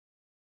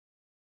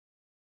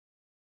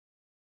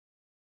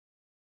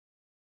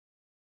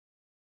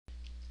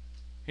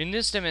In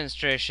this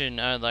demonstration,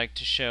 I'd like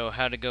to show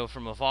how to go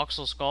from a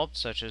voxel sculpt,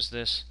 such as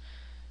this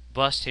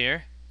bust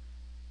here,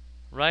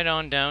 right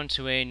on down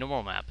to a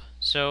normal map.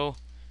 So,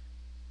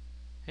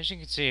 as you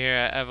can see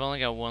here, I've only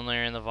got one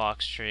layer in the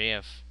Vox tree.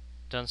 I've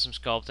done some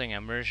sculpting. I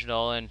merged it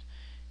all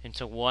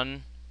into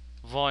one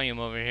volume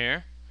over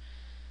here.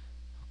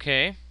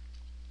 Okay,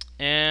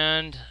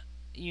 and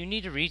you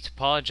need to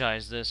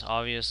retopologize this,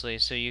 obviously,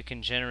 so you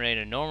can generate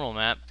a normal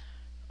map.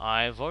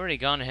 I've already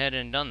gone ahead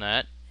and done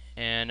that,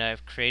 and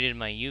I've created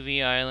my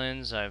UV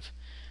islands.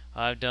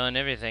 I've done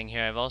everything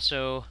here. I've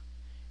also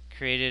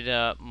created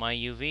my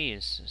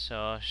UVs, so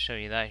I'll show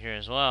you that here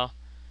as well,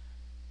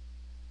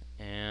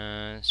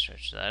 and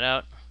stretch that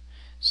out.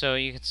 So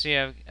you can see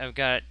I've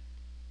got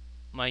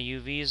my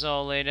UVs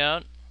all laid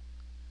out.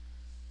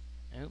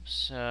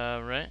 Oops,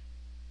 right.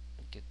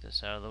 Get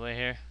this out of the way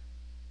here.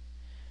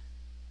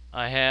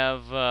 I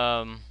have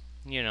a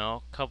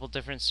couple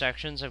different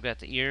sections. I've got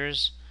the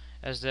ears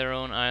as their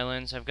own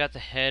islands. I've got the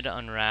head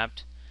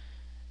unwrapped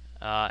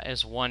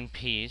as one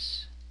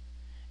piece,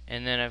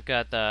 and then I've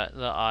got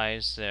the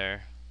eyes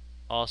there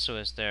also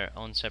as their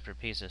own separate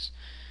pieces.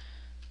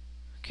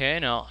 Okay,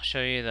 and I'll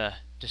show you the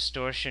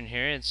distortion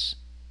here.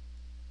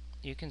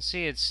 You can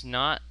see it's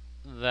not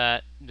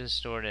that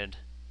distorted.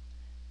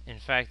 In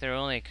fact, there are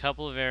only a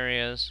couple of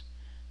areas,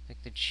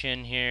 like the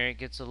chin here. It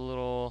gets a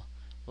little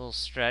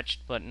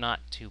stretched, but not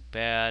too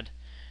bad,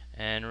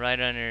 and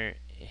right under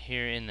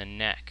here in the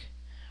neck.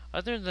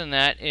 Other than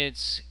that,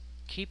 it's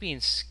keeping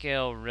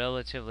scale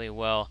relatively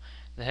well.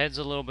 The head's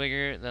a little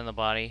bigger than the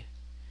body,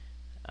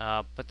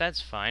 but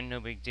that's fine, no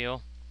big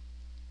deal.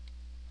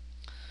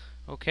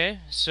 Okay,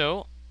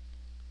 so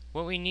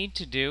what we need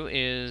to do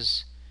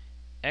is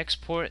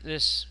export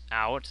this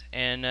out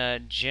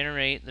and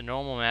generate the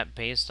normal map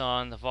based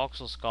on the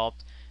voxel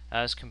sculpt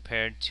as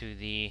compared to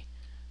the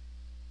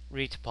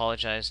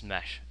retopologized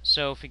mesh.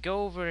 So if we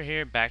go over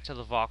here back to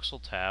the voxel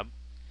tab,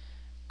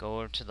 go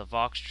over to the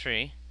Vox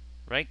tree,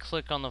 right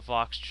click on the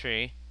Vox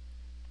tree.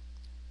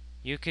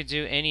 You could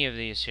do any of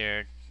these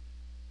here: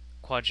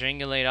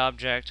 quadrangulate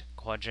object,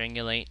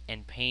 quadrangulate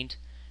and paint,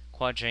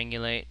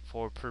 quadrangulate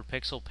for per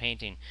pixel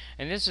painting.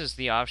 And this is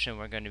the option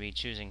we're going to be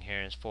choosing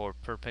here, is for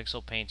per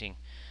pixel painting.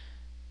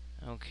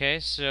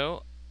 Okay,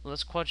 so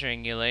let's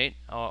quadrangulate,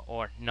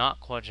 or not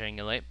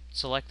quadrangulate.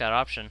 Select that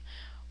option.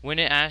 When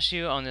it asks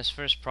you on this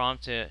first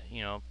prompt to,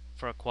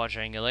 for a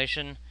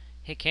quadrangulation,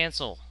 hit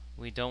cancel.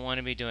 We don't want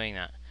to be doing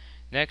that.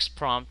 Next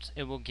prompt,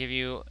 it will give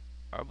you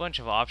a bunch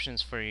of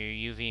options for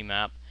your UV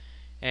map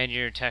and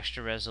your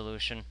texture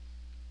resolution.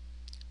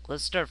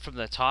 Let's start from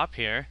the top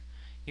here.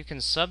 You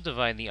can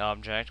subdivide the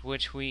object,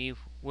 which we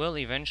will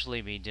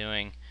eventually be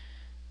doing,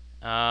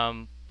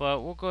 but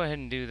we'll go ahead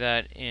and do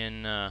that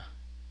in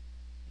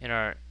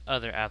our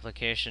other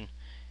application.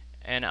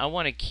 And I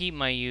want to keep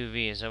my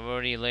UVs. I've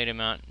already laid them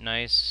out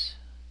nice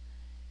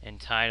and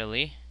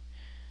tidily.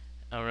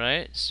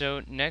 Alright,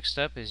 so next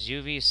up is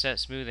UV set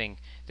smoothing.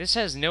 This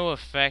has no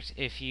effect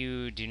if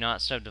you do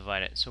not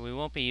subdivide it, so we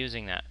won't be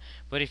using that.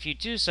 But if you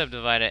do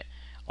subdivide it,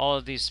 all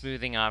of these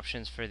smoothing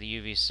options for the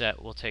UV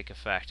set will take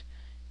effect.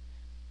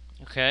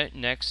 Okay,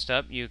 next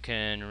up you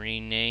can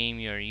rename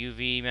your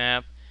UV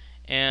map,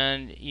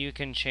 and you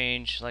can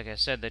change, like I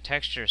said, the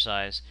texture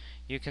size.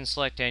 You can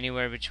select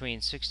anywhere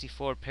between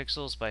 64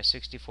 pixels by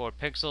 64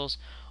 pixels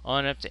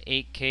on up to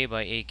 8K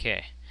by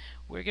 8K.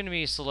 We're going to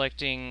be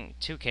selecting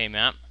 2K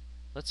map.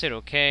 Let's hit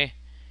OK.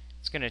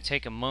 It's going to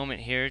take a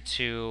moment here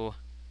to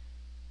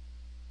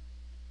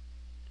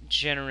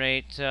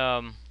generate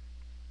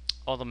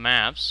all the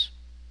maps.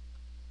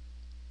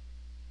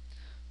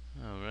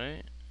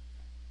 Alright.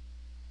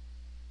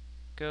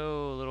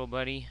 Go, little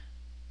buddy.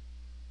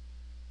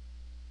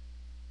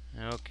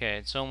 Okay,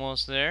 it's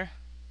almost there.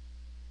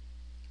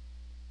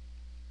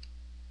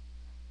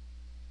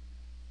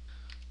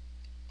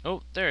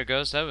 Oh, there it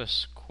goes. That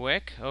was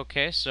quick.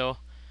 Okay, so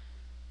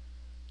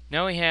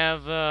now we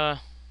have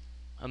a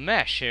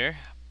mesh here,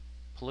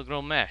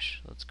 polygonal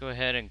mesh. Let's go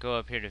ahead and go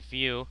up here to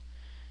view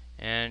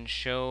and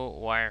show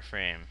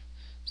wireframe.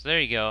 So there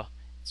you go.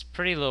 It's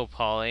pretty low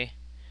poly,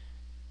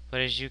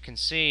 but as you can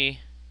see,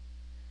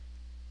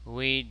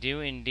 we do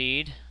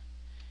indeed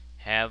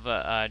have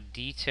a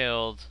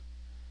detailed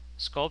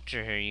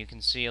sculpture here. You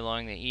can see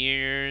along the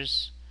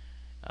ears,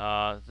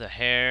 the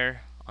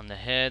hair on the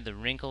head, the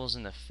wrinkles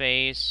in the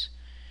face.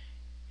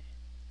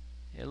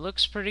 It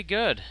looks pretty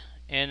good.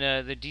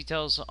 And the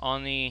details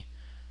on the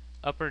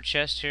upper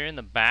chest here in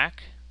the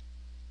back.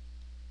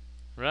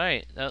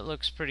 Right, that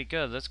looks pretty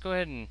good. Let's go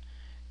ahead and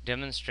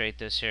demonstrate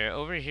this here.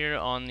 Over here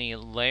on the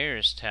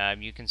layers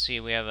tab, you can see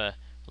we have a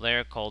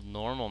layer called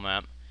normal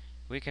map.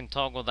 We can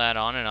toggle that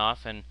on and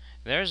off, and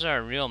there's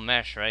our real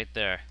mesh right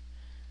there.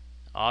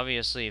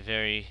 Obviously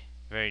very,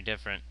 very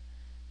different.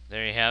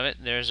 There you have it.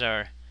 There's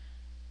our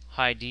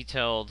high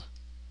detailed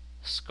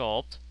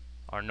sculpt,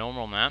 our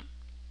normal map.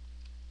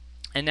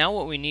 And now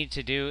what we need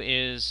to do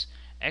is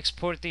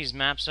export these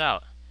maps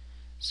out.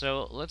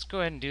 So let's go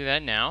ahead and do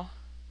that now.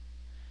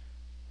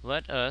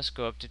 Let us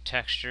go up to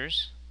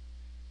textures,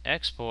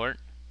 export,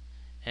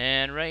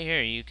 And right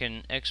here you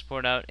can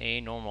export out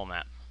a normal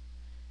map.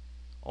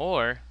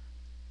 Or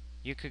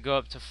you could go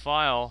up to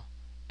File,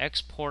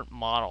 Export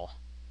Model.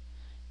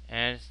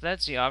 And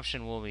that's the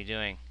option we'll be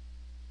doing.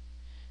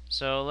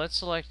 So let's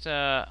select,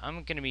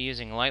 I'm going to be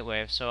using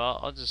Lightwave, so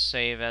I'll just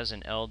save as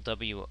an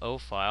LWO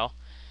file.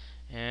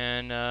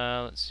 And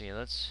let's see,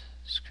 let's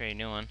just create a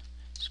new one.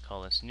 Let's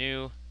call this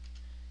new,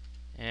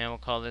 and we'll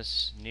call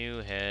this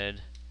new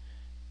head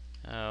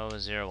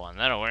 01.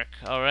 That'll work.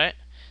 Alright,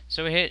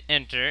 so we hit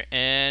enter,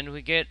 and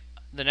we get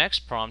the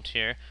next prompt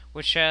here,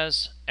 which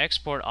has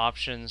export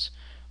options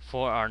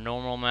for our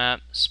normal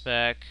map,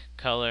 spec,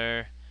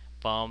 color,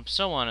 bump,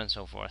 so on and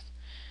so forth.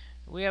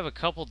 We have a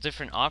couple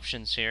different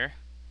options here.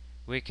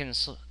 We can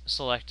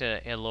select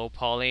a low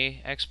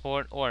poly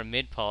export or a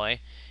mid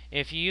poly.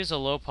 If you use a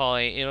low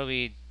poly, it'll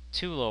be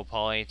too low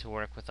poly to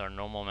work with our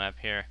normal map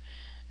here,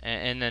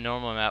 and the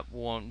normal map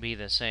won't be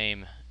the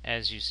same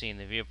as you see in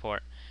the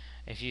viewport.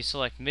 If you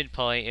select mid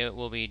poly, it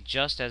will be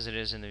just as it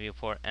is in the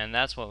viewport, and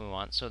that's what we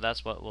want, so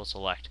that's what we'll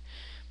select.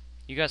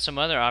 You got some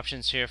other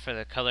options here for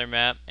the color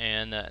map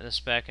and the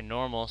spec and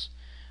normals.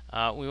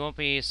 We won't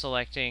be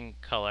selecting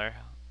color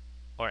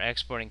or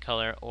exporting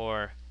color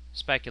or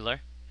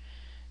specular.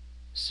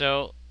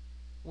 So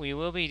we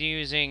will be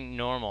using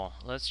normal.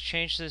 Let's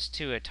change this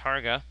to a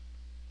targa.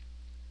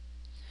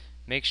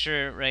 Make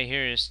sure right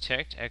here is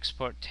ticked,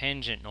 export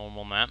tangent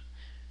normal map.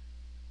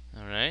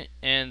 Alright,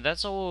 and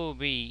that's all we'll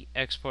be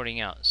exporting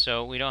out.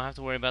 So we don't have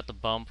to worry about the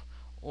bump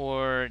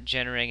or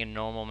generating a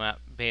normal map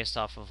based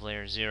off of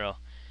layer 0.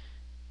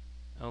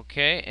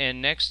 Okay,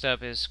 and next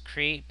up is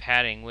create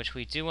padding, which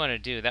we do want to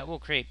do. That will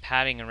create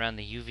padding around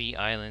the UV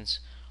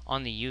islands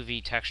on the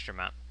UV texture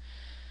map.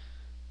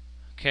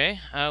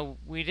 Okay,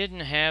 we didn't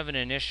have an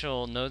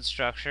initial node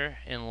structure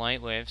in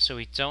Lightwave, so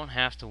we don't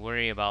have to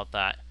worry about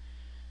that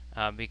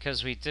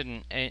because we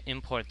didn't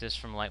import this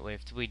from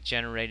Lightwave. We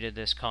generated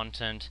this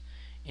content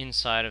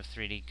inside of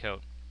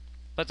 3D-Coat.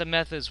 But the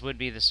methods would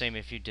be the same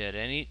if you did.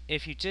 And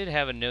if you did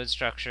have a node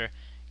structure,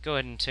 go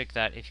ahead and tick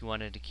that if you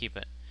wanted to keep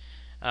it.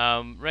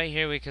 Right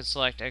here we could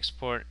select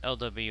export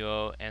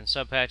LWO and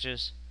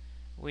subpatches.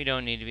 We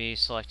don't need to be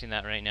selecting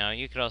that right now.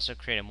 You could also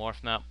create a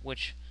morph map,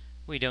 which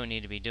we don't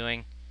need to be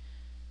doing.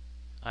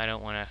 I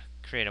don't want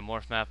to create a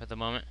morph map at the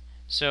moment.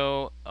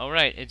 So,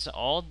 alright, it's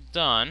all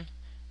done.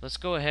 Let's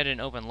go ahead and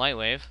open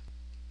Lightwave.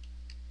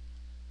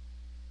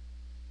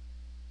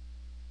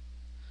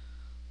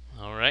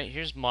 Alright,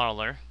 here's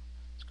Modeler.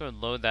 Let's go and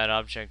load that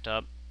object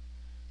up.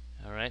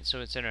 Alright,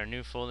 so it's in our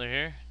new folder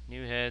here.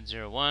 New head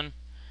 01.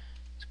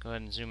 Let's go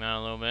ahead and zoom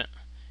out a little bit.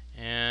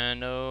 And,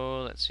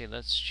 let's see,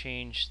 let's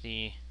change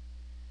the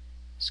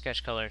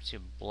sketch color to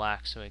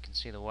black so we can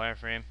see the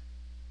wireframe.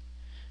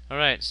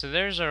 Alright, so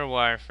there's our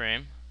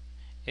wireframe.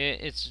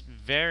 It's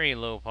very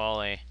low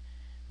poly.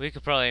 We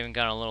could probably even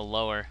gone a little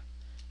lower,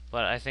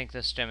 but I think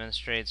this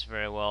demonstrates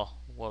very well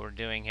what we're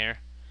doing here.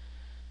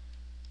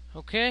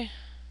 Okay,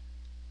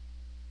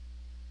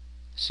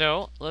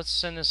 so let's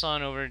send this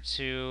on over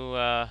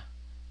to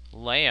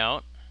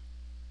layout.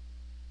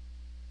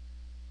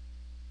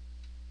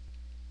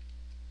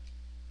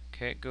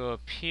 Okay, go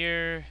up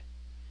here,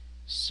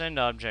 send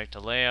object to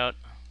layout.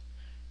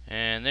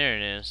 And there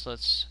it is.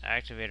 Let's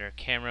activate our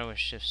camera with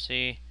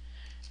Shift-C,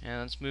 and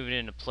let's move it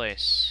into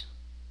place.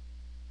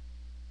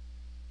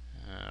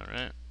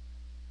 Alright.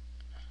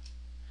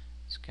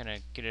 Let's kind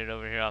of get it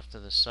over here off to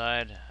the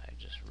side. I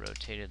just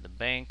rotated the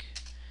bank.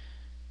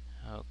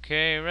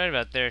 Okay, right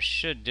about there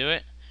should do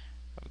it.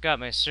 I've got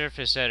my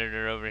surface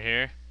editor over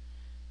here.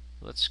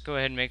 Let's go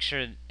ahead and make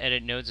sure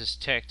edit nodes is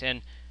ticked.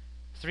 And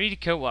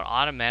 3D-Coat will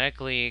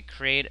automatically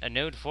create a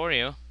node for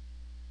you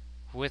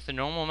with the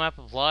normal map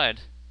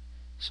applied.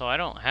 So I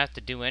don't have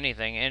to do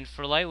anything. And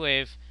for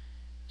Lightwave,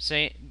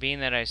 being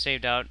that I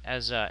saved out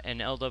as an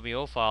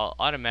LWO file,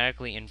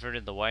 automatically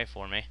inverted the Y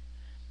for me,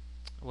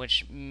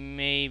 which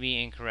may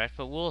be incorrect,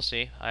 but we'll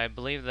see. I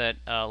believe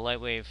that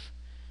Lightwave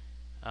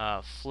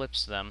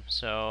flips them,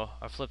 or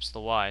flips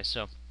the Y.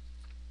 So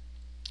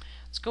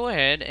let's go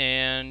ahead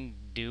and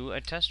do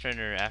a test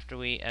render after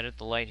we edit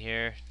the light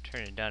here.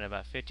 Turn it down to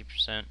about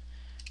 50%.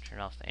 Turn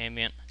off the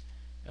ambient.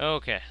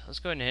 Okay, let's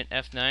go ahead and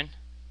hit F9.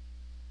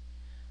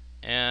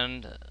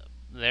 And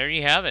there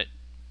you have it.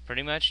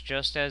 Pretty much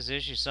just as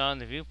is you saw in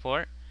the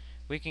viewport.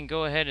 We can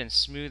go ahead and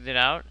smooth it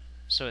out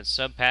so it's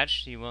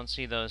sub-patched. You won't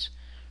see those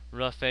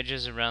rough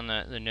edges around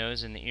the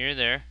nose and the ear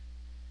there.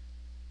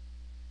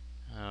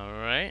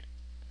 Alright,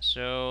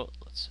 so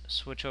let's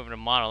switch over to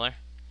Modeler.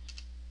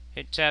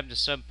 Hit tab to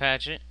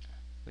sub-patch it.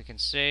 We can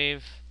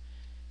save.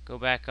 Go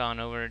back on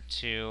over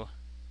to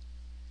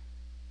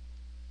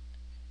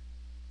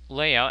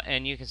layout,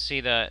 and you can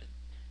see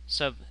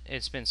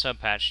it's been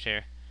sub-patched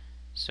here.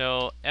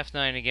 So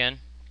F9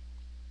 again,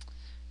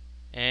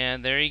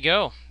 and there you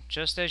go,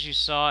 just as you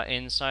saw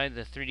inside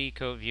the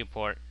 3D-Coat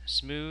viewport.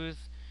 Smooth,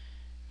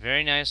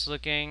 very nice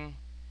looking,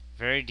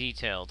 very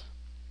detailed.